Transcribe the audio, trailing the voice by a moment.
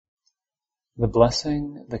The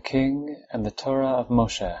Blessing, the King, and the Torah of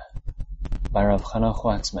Moshe by Rav Hanoch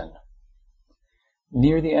Waxman.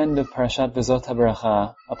 Near the end of Parashat V'zot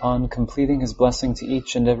HaBeracha, upon completing his blessing to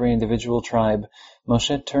each and every individual tribe,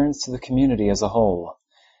 Moshe turns to the community as a whole.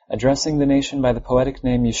 Addressing the nation by the poetic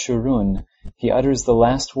name Yeshurun, he utters the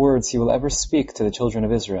last words he will ever speak to the children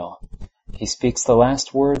of Israel. He speaks the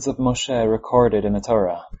last words of Moshe recorded in the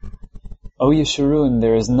Torah. O Yeshurun,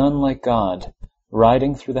 there is none like God,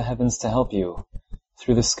 riding through the heavens to help you,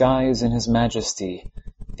 through the skies in his majesty.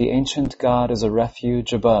 The ancient God is a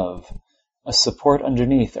refuge above. A support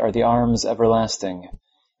underneath are the arms everlasting.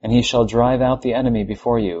 And he shall drive out the enemy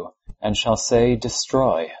before you, and shall say,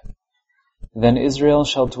 Destroy. Then Israel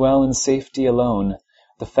shall dwell in safety alone,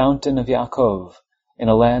 the fountain of Yaakov, in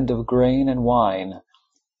a land of grain and wine.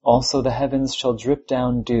 Also the heavens shall drip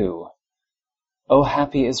down dew. O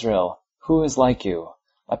happy Israel, who is like you?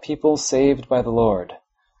 A people saved by the Lord,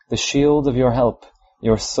 the shield of your help,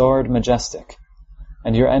 your sword majestic.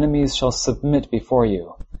 And your enemies shall submit before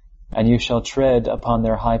you, and you shall tread upon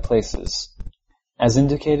their high places. As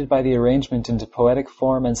indicated by the arrangement into poetic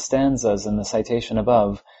form and stanzas in the citation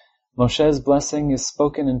above, Moshe's blessing is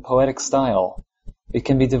spoken in poetic style. It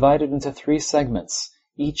can be divided into 3 segments,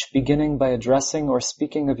 each beginning by addressing or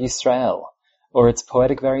speaking of Yisrael, or its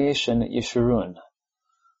poetic variation, Yeshurun.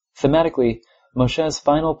 Thematically, Moshe's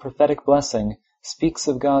final prophetic blessing speaks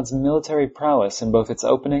of God's military prowess in both its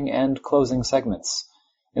opening and closing segments.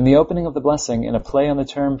 In the opening of the blessing, in a play on the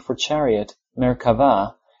term for chariot,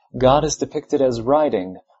 Merkava, God is depicted as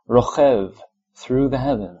riding, rochev, through the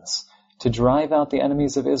heavens, to drive out the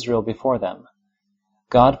enemies of Israel before them.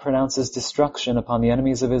 God pronounces destruction upon the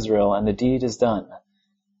enemies of Israel, and the deed is done.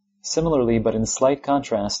 Similarly, but in slight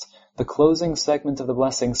contrast, the closing segment of the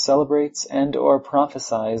blessing celebrates and or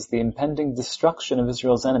prophesies the impending destruction of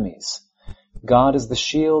Israel's enemies. God is the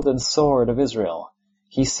shield and sword of Israel.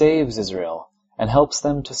 He saves Israel and helps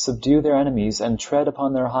them to subdue their enemies and tread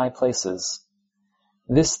upon their high places.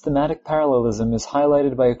 This thematic parallelism is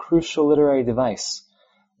highlighted by a crucial literary device.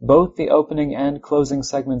 Both the opening and closing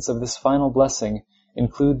segments of this final blessing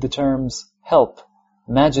include the terms help,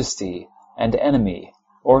 majesty, and enemy,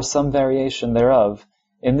 or some variation thereof,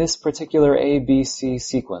 in this particular ABC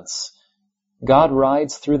sequence. God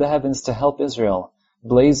rides through the heavens to help Israel,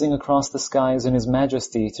 blazing across the skies in his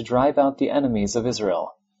majesty to drive out the enemies of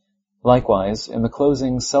Israel. Likewise, in the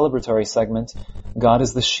closing celebratory segment, God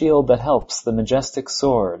is the shield that helps, the majestic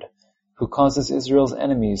sword, who causes Israel's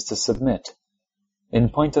enemies to submit. In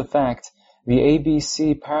point of fact, the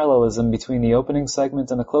ABC parallelism between the opening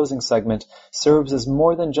segment and the closing segment serves as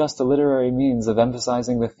more than just a literary means of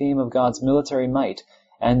emphasizing the theme of God's military might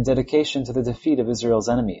and dedication to the defeat of Israel's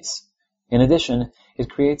enemies. In addition,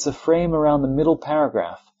 it creates a frame around the middle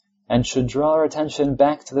paragraph and should draw our attention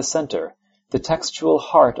back to the center, the textual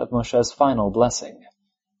heart of Moshe's final blessing.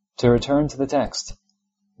 To return to the text,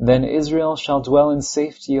 Then Israel shall dwell in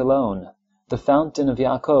safety alone, the fountain of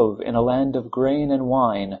Yaakov in a land of grain and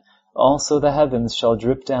wine, also the heavens shall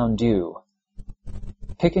drip down dew.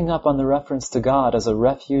 Picking up on the reference to God as a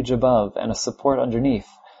refuge above and a support underneath,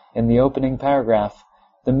 in the opening paragraph,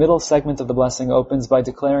 the middle segment of the blessing opens by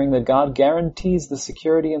declaring that God guarantees the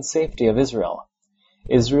security and safety of Israel.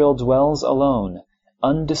 Israel dwells alone,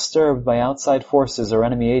 undisturbed by outside forces or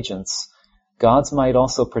enemy agents. God's might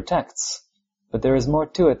also protects, but there is more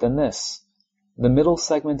to it than this. The middle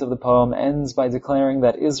segment of the poem ends by declaring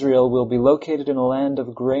that Israel will be located in a land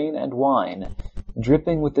of grain and wine,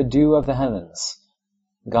 dripping with the dew of the heavens.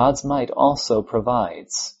 God's might also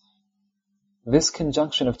provides. This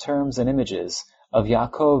conjunction of terms and images of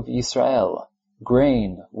Yaakov Yisrael,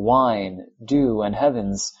 grain, wine, dew, and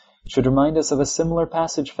heavens should remind us of a similar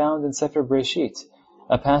passage found in Sefer Breshit,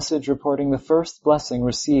 a passage reporting the first blessing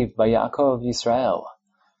received by Yaakov Yisrael.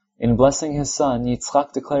 In blessing his son,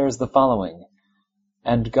 Yitzchak declares the following,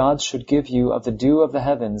 And God should give you of the dew of the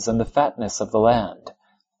heavens and the fatness of the land,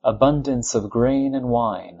 abundance of grain and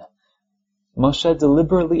wine. Moshe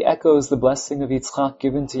deliberately echoes the blessing of Yitzchak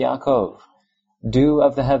given to Yaakov. Dew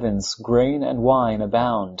of the heavens, grain and wine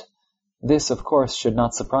abound. This, of course, should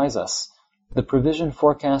not surprise us. The provision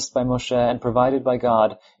forecast by Moshe and provided by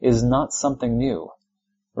God is not something new.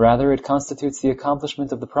 Rather, it constitutes the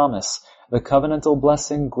accomplishment of the promise, the covenantal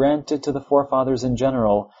blessing granted to the forefathers in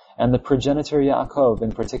general, and the progenitor Yaakov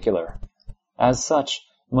in particular. As such,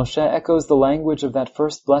 Moshe echoes the language of that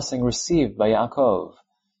first blessing received by Yaakov.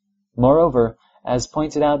 Moreover, as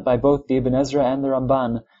pointed out by both the Ibn Ezra and the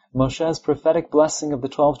Ramban, Moshe's prophetic blessing of the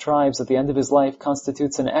 12 tribes at the end of his life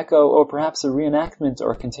constitutes an echo or perhaps a reenactment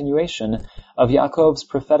or continuation of Yaakov's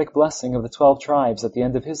prophetic blessing of the 12 tribes at the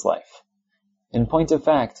end of his life. In point of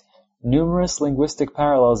fact, Numerous linguistic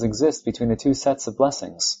parallels exist between the two sets of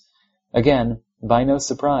blessings. Again, by no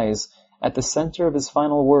surprise, at the center of his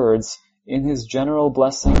final words, in his general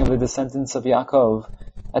blessing of the descendants of Yaakov,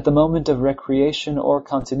 at the moment of recreation or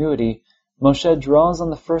continuity, Moshe draws on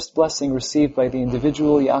the first blessing received by the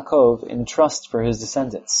individual Yaakov in trust for his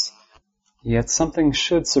descendants. Yet something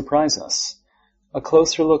should surprise us. A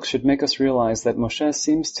closer look should make us realize that Moshe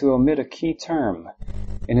seems to omit a key term.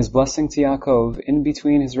 In his blessing to Yaakov, in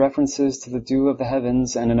between his references to the dew of the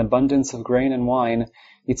heavens and an abundance of grain and wine,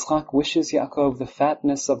 Yitzchak wishes Yaakov the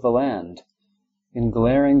fatness of the land. In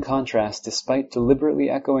glaring contrast, despite deliberately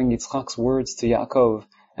echoing Yitzchak's words to Yaakov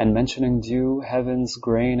and mentioning dew, heavens,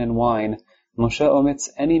 grain, and wine, Moshe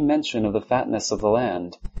omits any mention of the fatness of the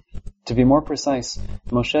land. To be more precise,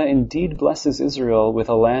 Moshe indeed blesses Israel with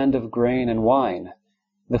a land of grain and wine.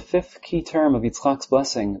 The fifth key term of Yitzchak's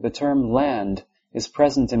blessing, the term land, is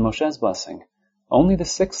present in Moshe's blessing. Only the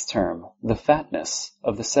sixth term, the fatness,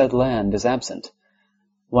 of the said land is absent.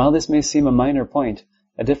 While this may seem a minor point,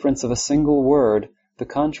 a difference of a single word, the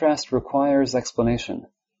contrast requires explanation.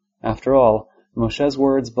 After all, Moshe's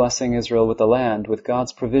words blessing Israel with the land, with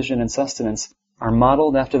God's provision and sustenance, are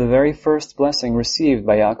modeled after the very first blessing received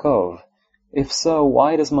by Yaakov. If so,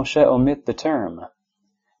 why does Moshe omit the term?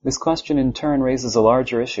 This question in turn raises a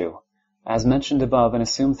larger issue. As mentioned above and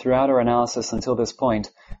assumed throughout our analysis until this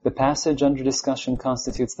point, the passage under discussion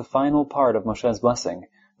constitutes the final part of Moshe's blessing,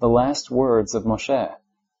 the last words of Moshe.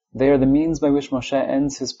 They are the means by which Moshe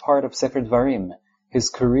ends his part of Sefer Dvarim, his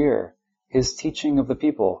career, his teaching of the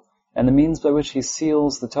people, and the means by which he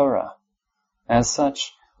seals the Torah. As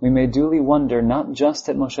such, we may duly wonder not just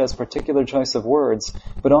at Moshe's particular choice of words,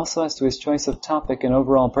 but also as to his choice of topic and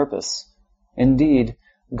overall purpose. Indeed,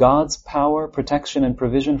 God's power, protection, and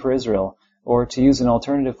provision for Israel, or to use an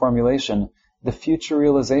alternative formulation, the future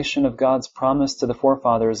realization of God's promise to the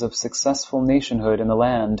forefathers of successful nationhood in the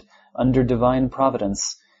land under divine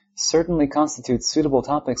providence, certainly constitutes suitable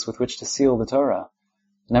topics with which to seal the Torah.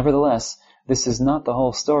 Nevertheless, this is not the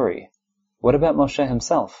whole story. What about Moshe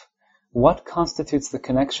himself? What constitutes the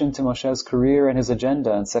connection to Moshe's career and his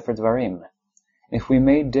agenda in Sefer Dvarim? If we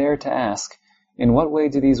may dare to ask, in what way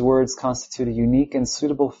do these words constitute a unique and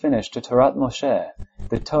suitable finish to Torat Moshe,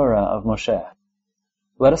 the Torah of Moshe?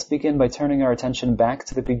 Let us begin by turning our attention back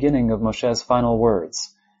to the beginning of Moshe's final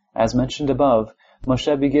words. As mentioned above,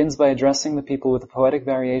 Moshe begins by addressing the people with a poetic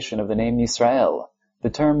variation of the name Yisrael, the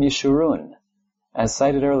term Yeshurun. As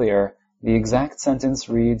cited earlier, the exact sentence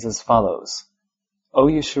reads as follows: O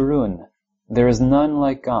Yeshurun, there is none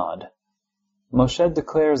like God. Moshe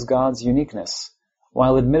declares God's uniqueness.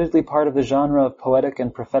 While admittedly part of the genre of poetic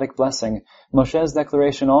and prophetic blessing, Moshe's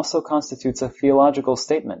declaration also constitutes a theological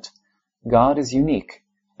statement. God is unique,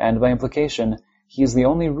 and by implication, He is the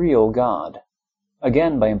only real God.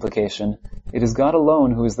 Again, by implication, it is God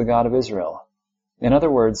alone who is the God of Israel. In other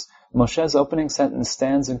words, Moshe's opening sentence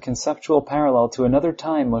stands in conceptual parallel to another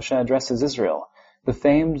time Moshe addresses Israel, the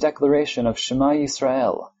famed declaration of Shema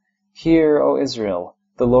Yisrael, Hear, O Israel,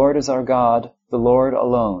 the Lord is our God, the Lord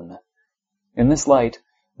alone. In this light,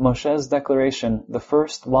 Moshe's declaration, the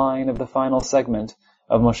first line of the final segment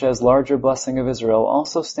of Moshe's larger blessing of Israel,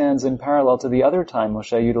 also stands in parallel to the other time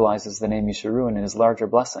Moshe utilizes the name Yeshurun in his larger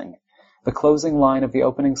blessing, the closing line of the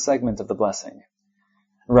opening segment of the blessing.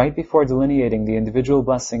 Right before delineating the individual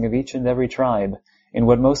blessing of each and every tribe, in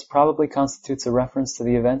what most probably constitutes a reference to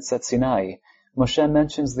the events at Sinai, Moshe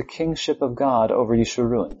mentions the kingship of God over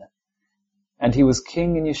Yeshurun. And he was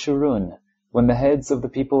king in Yeshurun, when the heads of the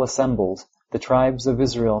people assembled, the tribes of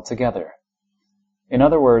Israel together. In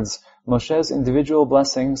other words, Moshe's individual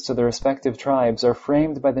blessings to the respective tribes are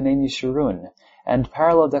framed by the name Yeshurun, and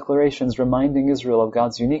parallel declarations reminding Israel of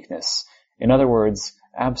God's uniqueness, in other words,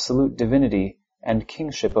 absolute divinity and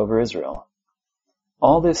kingship over Israel.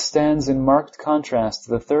 All this stands in marked contrast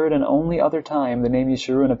to the third and only other time the name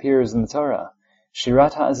Yeshurun appears in the Torah.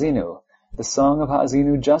 Shirat Ha'azinu, the song of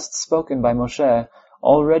Ha'azinu just spoken by Moshe,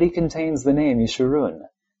 already contains the name Yeshurun.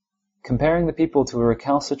 Comparing the people to a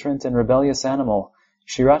recalcitrant and rebellious animal,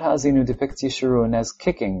 Shirat Ha'azinu depicts Yeshurun as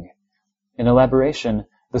kicking. In elaboration,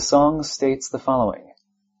 the song states the following: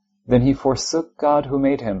 Then he forsook God who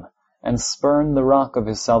made him, and spurned the rock of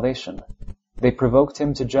his salvation. They provoked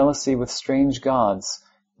him to jealousy with strange gods.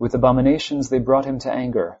 With abominations they brought him to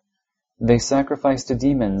anger. They sacrificed to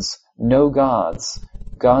demons, no gods,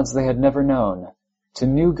 gods they had never known, to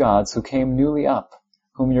new gods who came newly up,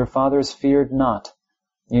 whom your fathers feared not.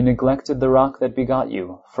 You neglected the rock that begot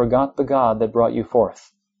you, forgot the God that brought you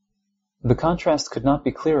forth. The contrast could not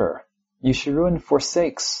be clearer. Yeshurun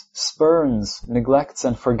forsakes, spurns, neglects,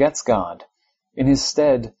 and forgets God. In his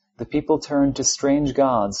stead, the people turned to strange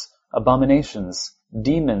gods, abominations,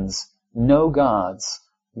 demons, no gods,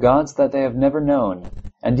 gods that they have never known,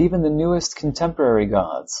 and even the newest contemporary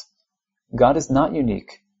gods. God is not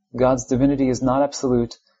unique, God's divinity is not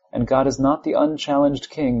absolute, and God is not the unchallenged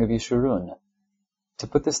king of Yeshurun. To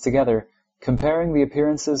put this together, comparing the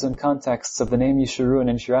appearances and contexts of the name Yeshurun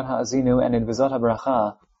in Shirat HaAzinu and in Vizot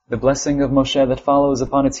HaBracha, the blessing of Moshe that follows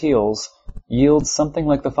upon its heels yields something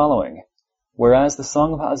like the following. Whereas the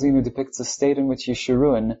Song of HaAzinu depicts a state in which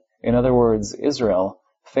Yeshurun, in other words, Israel,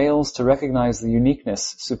 fails to recognize the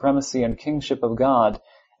uniqueness, supremacy, and kingship of God,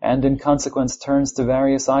 and in consequence turns to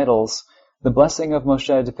various idols, the blessing of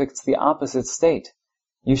Moshe depicts the opposite state.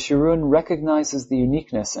 Yeshurun recognizes the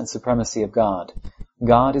uniqueness and supremacy of God.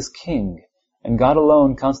 God is king, and God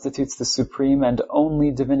alone constitutes the supreme and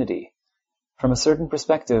only divinity. From a certain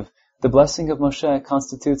perspective, the blessing of Moshe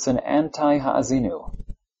constitutes an anti-Ha'azinu.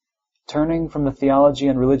 Turning from the theology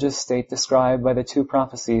and religious state described by the two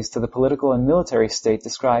prophecies to the political and military state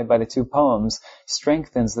described by the two poems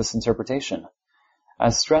strengthens this interpretation.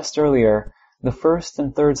 As stressed earlier, the first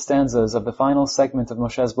and third stanzas of the final segment of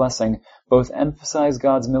Moshe's blessing both emphasize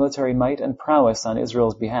God's military might and prowess on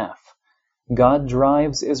Israel's behalf. God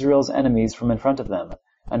drives Israel's enemies from in front of them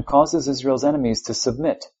and causes Israel's enemies to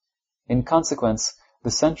submit. In consequence,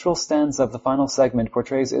 the central stanza of the final segment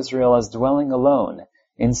portrays Israel as dwelling alone,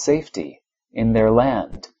 in safety, in their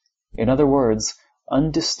land. In other words,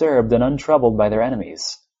 undisturbed and untroubled by their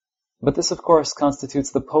enemies. But this, of course,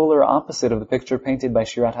 constitutes the polar opposite of the picture painted by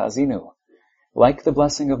Shirat HaAzinu. Like the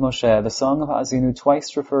blessing of Moshe, the Song of HaAzinu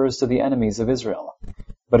twice refers to the enemies of Israel.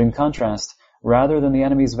 But in contrast, rather than the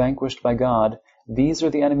enemies vanquished by God, these are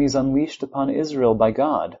the enemies unleashed upon Israel by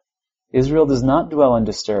God. Israel does not dwell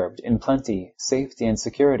undisturbed, in plenty, safety, and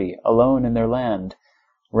security, alone in their land.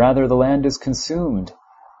 Rather, the land is consumed.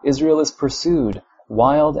 Israel is pursued,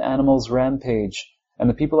 wild animals rampage, and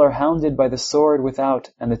the people are hounded by the sword without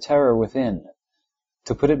and the terror within.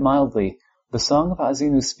 To put it mildly, the Song of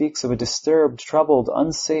HaAzinu speaks of a disturbed, troubled,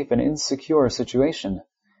 unsafe, and insecure situation.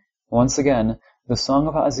 Once again, the Song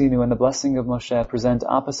of HaAzinu and the blessing of Moshe present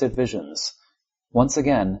opposite visions. Once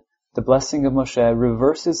again, the blessing of Moshe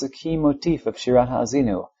reverses a key motif of Shirat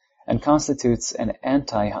HaAzinu and constitutes an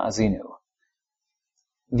anti-HaAzinu.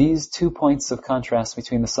 These 2 points of contrast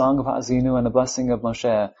between the Song of HaAzinu and the blessing of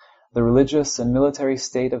Moshe, the religious and military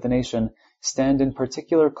state of the nation, stand in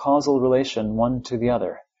particular causal relation one to the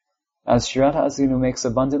other. As Shirat HaAzinu makes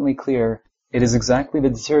abundantly clear, it is exactly the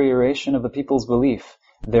deterioration of the people's belief,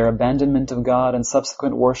 their abandonment of God and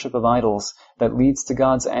subsequent worship of idols, that leads to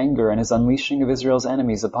God's anger and his unleashing of Israel's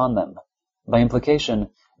enemies upon them. By implication,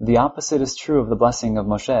 the opposite is true of the blessing of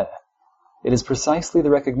Moshe. It is precisely the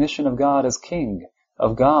recognition of God as king,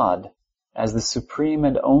 of God as the supreme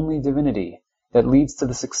and only divinity, that leads to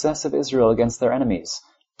the success of Israel against their enemies,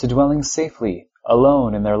 to dwelling safely,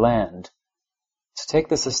 alone in their land. To take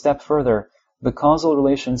this a step further, the causal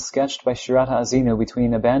relation sketched by Shirat HaAzinu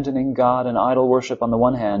between abandoning God and idol worship on the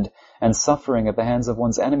one hand and suffering at the hands of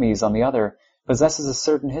one's enemies on the other possesses a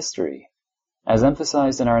certain history. As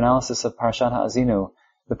emphasized in our analysis of Parashat HaAzinu,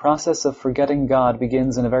 the process of forgetting God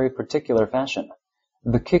begins in a very particular fashion.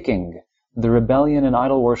 The kicking, the rebellion and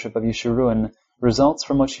idol worship of Yeshurun results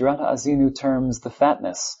from what Shirat HaAzinu terms the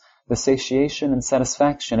fatness, the satiation and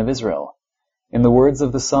satisfaction of Israel. In the words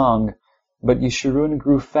of the song, "But Yeshurun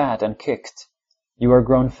grew fat and kicked. You are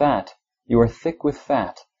grown fat, you are thick with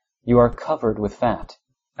fat, you are covered with fat."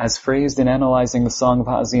 As phrased in analyzing the Song of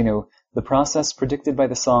HaAzinu, the process predicted by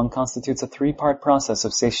the song constitutes a 3-part process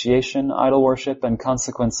of satiation, idol worship, and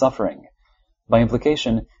consequent suffering. By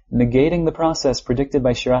implication, negating the process predicted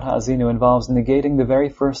by Shirat HaAzinu involves negating the very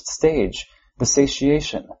first stage, the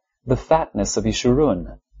satiation, the fatness of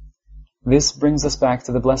Yeshurun. This brings us back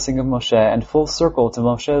to the blessing of Moshe and full circle to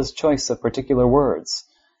Moshe's choice of particular words,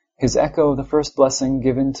 his echo of the first blessing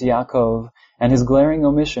given to Yaakov, and his glaring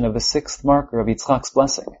omission of the 6th marker of Yitzchak's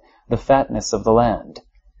blessing, the fatness of the land.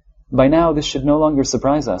 By now this should no longer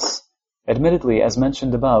surprise us. Admittedly, as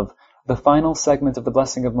mentioned above, the final segment of the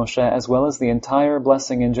blessing of Moshe, as well as the entire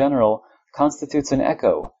blessing in general, constitutes an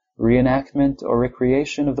echo, reenactment, or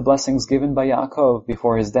recreation of the blessings given by Yaakov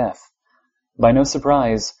before his death. By no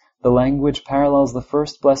surprise, the language parallels the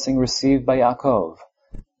first blessing received by Yaakov.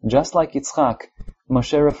 Just like Yitzchak,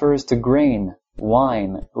 Moshe refers to grain,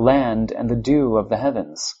 wine, land, and the dew of the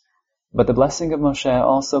heavens. But the blessing of Moshe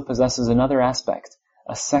also possesses another aspect,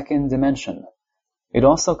 a second dimension. It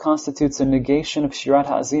also constitutes a negation of Shirat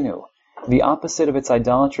HaAzinu, the opposite of its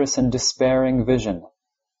idolatrous and despairing vision.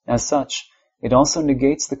 As such, it also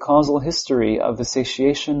negates the causal history of the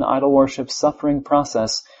satiation, idol worship, suffering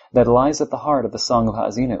process that lies at the heart of the Song of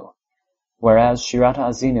HaAzinu. whereas Shirat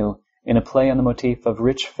HaAzinu, in a play on the motif of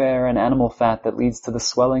rich fare and animal fat that leads to the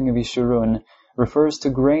swelling of Yeshurun, refers to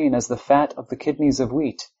grain as the fat of the kidneys of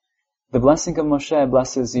wheat. The blessing of Moshe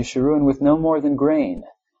blesses Yeshurun with no more than grain,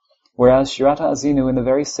 whereas Shirat HaAzinu in the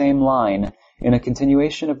very same line, in a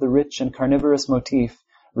continuation of the rich and carnivorous motif,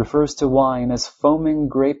 refers to wine as foaming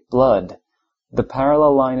grape blood. The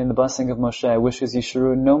parallel line in the blessing of Moshe wishes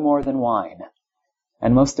Yeshurun no more than wine.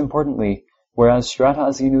 And most importantly, whereas Shirat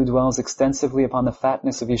HaAzinu dwells extensively upon the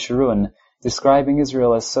fatness of Yeshurun, describing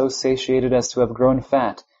Israel as so satiated as to have grown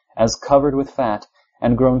fat, as covered with fat,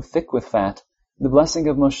 and grown thick with fat, the blessing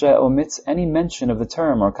of Moshe omits any mention of the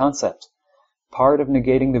term or concept. Part of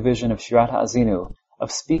negating the vision of Shirat HaAzinu,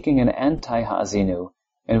 of speaking an anti-HaAzinu,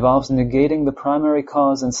 involves negating the primary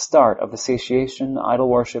cause and start of the satiation, idol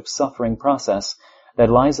worship, suffering process that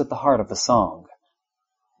lies at the heart of the song.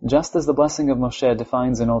 Just as the blessing of Moshe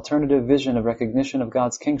defines an alternative vision of recognition of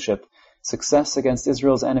God's kingship, success against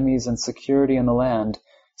Israel's enemies and security in the land,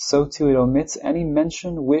 so too it omits any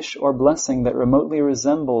mention, wish, or blessing that remotely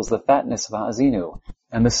resembles the fatness of HaAzinu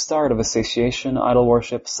and the start of a satiation, idol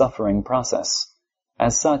worship, suffering process.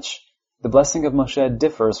 As such, the blessing of Moshe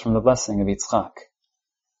differs from the blessing of Yitzchak.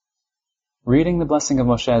 Reading the blessing of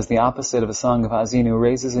Moshe as the opposite of a song of HaAzinu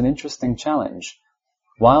raises an interesting challenge.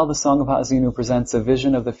 While the song of HaAzinu presents a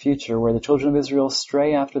vision of the future where the children of Israel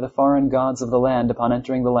stray after the foreign gods of the land upon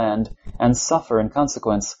entering the land and suffer in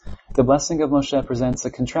consequence, the blessing of Moshe presents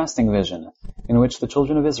a contrasting vision in which the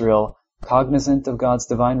children of Israel, cognizant of God's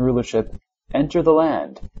divine rulership, enter the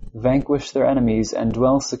land, vanquish their enemies, and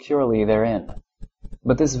dwell securely therein.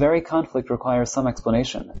 But this very conflict requires some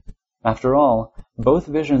explanation. After all, both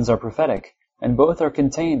visions are prophetic, and both are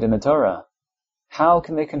contained in the Torah. How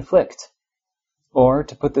can they conflict? Or,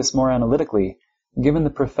 to put this more analytically, given the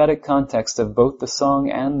prophetic context of both the song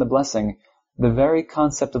and the blessing, the very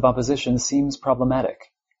concept of opposition seems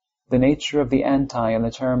problematic. The nature of the anti in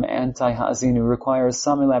the term anti-HaAzinu requires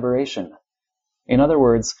some elaboration. In other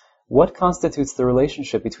words, what constitutes the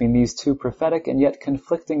relationship between these two prophetic and yet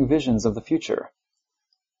conflicting visions of the future?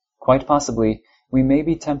 Quite possibly, we may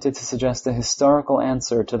be tempted to suggest a historical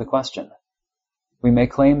answer to the question. We may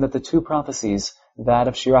claim that the two prophecies, that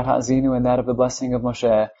of Shirat HaAzinu and that of the blessing of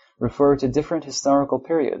Moshe, refer to different historical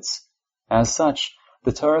periods. As such,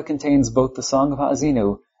 the Torah contains both the song of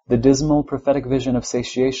HaAzinu, the dismal prophetic vision of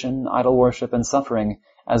satiation, idol worship, and suffering,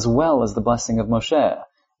 as well as the blessing of Moshe,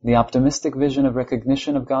 the optimistic vision of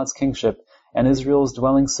recognition of God's kingship and Israel's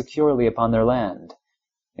dwelling securely upon their land.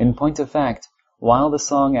 In point of fact, while the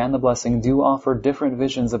song and the blessing do offer different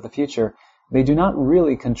visions of the future, they do not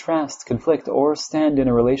really contrast, conflict, or stand in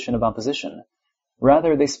a relation of opposition.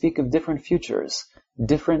 Rather, they speak of different futures,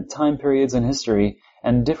 different time periods in history,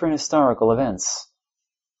 and different historical events.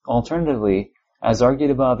 Alternatively, as argued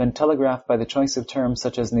above and telegraphed by the choice of terms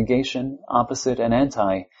such as negation, opposite, and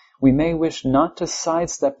anti, we may wish not to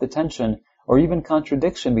sidestep the tension or even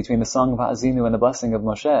contradiction between the song of HaAzinu and the blessing of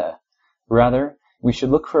Moshe. Rather, we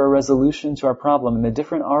should look for a resolution to our problem in the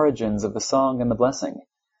different origins of the song and the blessing.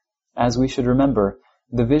 As we should remember,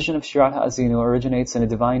 the vision of Shirat HaAzinu originates in a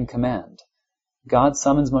divine command. God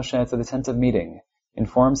summons Moshe to the tent of meeting,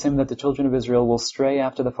 informs him that the children of Israel will stray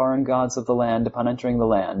after the foreign gods of the land upon entering the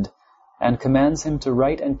land, and commands him to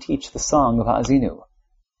write and teach the song of HaAzinu.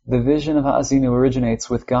 The vision of HaAzinu originates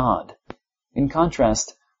with God. In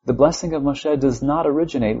contrast, the blessing of Moshe does not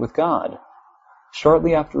originate with God.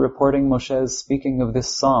 Shortly after reporting Moshe's speaking of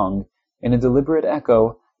this song, in a deliberate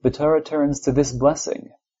echo, the Torah turns to this blessing,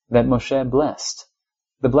 that Moshe blessed.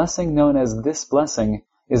 The blessing known as this blessing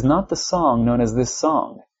is not the song known as this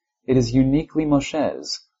song. It is uniquely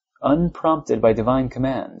Moshe's, unprompted by divine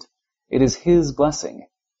command. It is his blessing,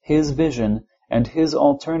 his vision, and his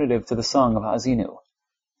alternative to the song of HaAzinu.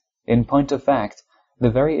 In point of fact,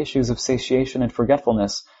 the very issues of satiation and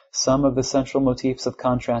forgetfulness, some of the central motifs of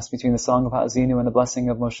contrast between the song of HaAzinu and the blessing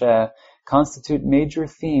of Moshe, constitute major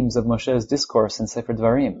themes of Moshe's discourse in Sefer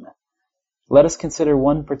Dvarim. Let us consider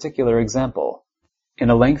one particular example. In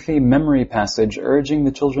a lengthy memory passage urging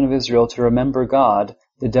the children of Israel to remember God,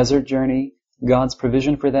 the desert journey, God's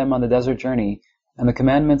provision for them on the desert journey, and the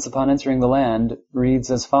commandments upon entering the land,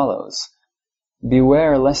 reads as follows: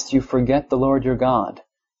 Beware lest you forget the Lord your God,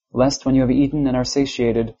 lest when you have eaten and are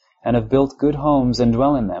satiated, and have built good homes and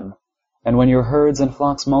dwell in them, and when your herds and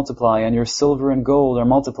flocks multiply, and your silver and gold are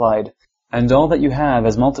multiplied, and all that you have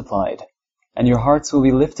is multiplied, and your hearts will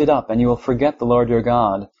be lifted up, and you will forget the Lord your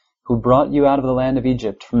God, who brought you out of the land of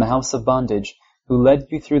Egypt, from the house of bondage, who led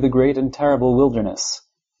you through the great and terrible wilderness.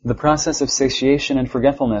 The process of satiation and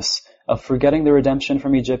forgetfulness, of forgetting the redemption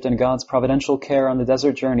from Egypt and God's providential care on the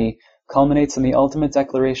desert journey, culminates in the ultimate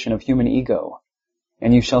declaration of human ego.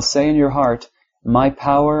 And you shall say in your heart, my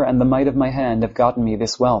power and the might of my hand have gotten me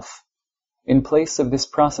this wealth. In place of this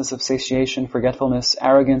process of satiation, forgetfulness,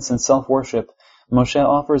 arrogance, and self-worship, Moshe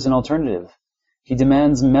offers an alternative. He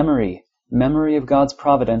demands memory of God's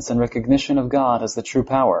providence and recognition of God as the true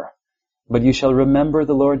power. But you shall remember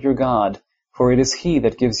the Lord your God, for it is He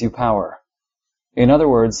that gives you power. In other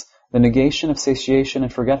words, the negation of satiation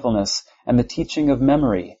and forgetfulness, and the teaching of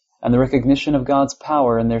memory, and the recognition of God's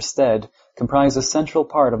power in their stead, comprise a central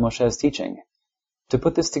part of Moshe's teaching. To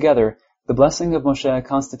put this together, the blessing of Moshe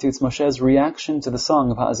constitutes Moshe's reaction to the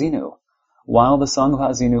Song of Ha'azinu, while the Song of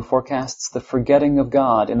Ha'azinu forecasts the forgetting of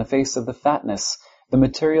God in the face of the fatness, the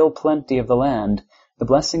material plenty of the land. The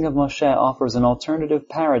blessing of Moshe offers an alternative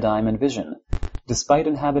paradigm and vision. Despite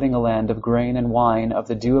inhabiting a land of grain and wine, of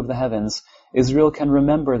the dew of the heavens, Israel can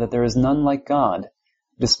remember that there is none like God.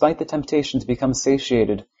 Despite the temptation to become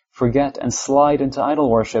satiated, forget, and slide into idol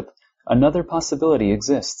worship, another possibility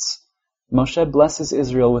exists. Moshe blesses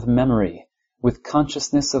Israel with memory, with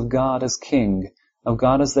consciousness of God as king, of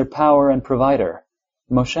God as their power and provider.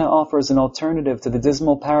 Moshe offers an alternative to the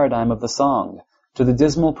dismal paradigm of the song, to the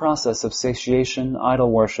dismal process of satiation,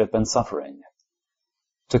 idol worship, and suffering.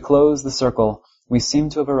 To close the circle, we seem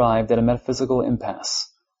to have arrived at a metaphysical impasse.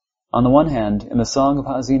 On the one hand, in the Song of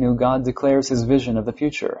Ha'azinu, God declares His vision of the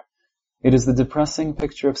future. It is the depressing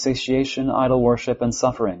picture of satiation, idol worship, and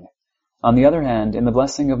suffering. On the other hand, in the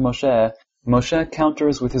blessing of Moshe, Moshe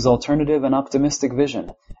counters with his alternative and optimistic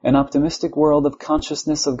vision, an optimistic world of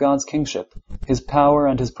consciousness of God's kingship, His power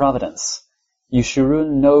and His providence.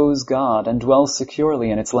 Yeshurun knows God and dwells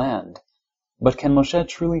securely in its land. But can Moshe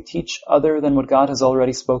truly teach other than what God has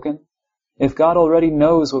already spoken? If God already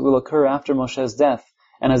knows what will occur after Moshe's death,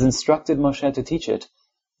 and has instructed Moshe to teach it,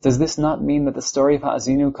 does this not mean that the story of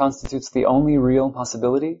Ha'azinu constitutes the only real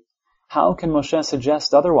possibility? How can Moshe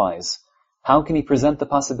suggest otherwise? How can he present the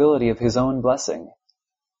possibility of his own blessing?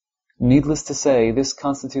 Needless to say, this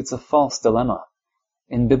constitutes a false dilemma.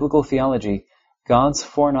 In biblical theology, God's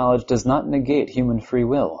foreknowledge does not negate human free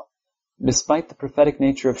will. Despite the prophetic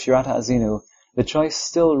nature of Shirat Ha'azinu, the choice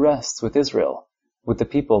still rests with Israel, with the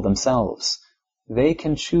people themselves. They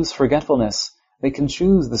can choose forgetfulness, they can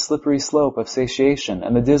choose the slippery slope of satiation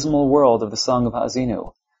and the dismal world of the Song of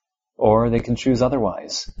Ha'azinu. Or they can choose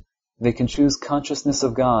otherwise. They can choose consciousness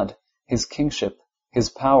of God, His kingship, His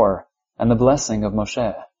power, and the blessing of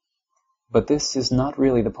Moshe. But this is not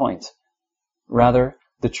really the point. Rather,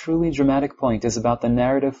 the truly dramatic point is about the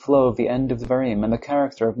narrative flow of the end of Devarim and the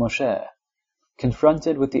character of Moshe.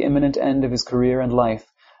 Confronted with the imminent end of his career and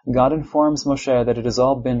life, God informs Moshe that it has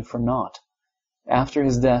all been for naught. After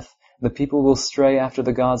his death, the people will stray after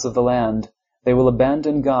the gods of the land. They will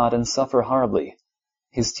abandon God and suffer horribly.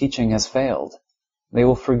 His teaching has failed. They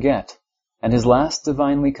will forget, and his last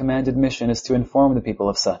divinely commanded mission is to inform the people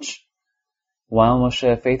of such. While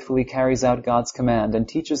Moshe faithfully carries out God's command and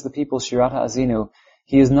teaches the people Shirat Ha'azinu,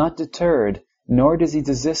 he is not deterred, nor does he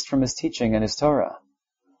desist from his teaching and his Torah.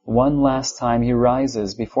 One last time he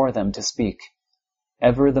rises before them to speak.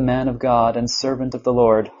 Ever the man of God and servant of the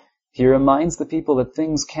Lord, he reminds the people that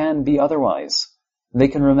things can be otherwise. They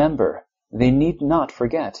can remember. They need not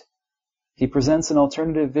forget. He presents an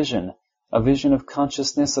alternative vision, a vision of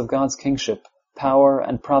consciousness of God's kingship, power,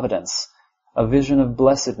 and providence, a vision of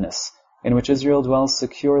blessedness in which Israel dwells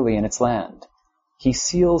securely in its land. He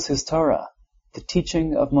seals his Torah, the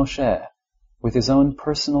teaching of Moshe, with his own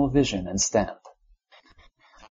personal vision and stamp.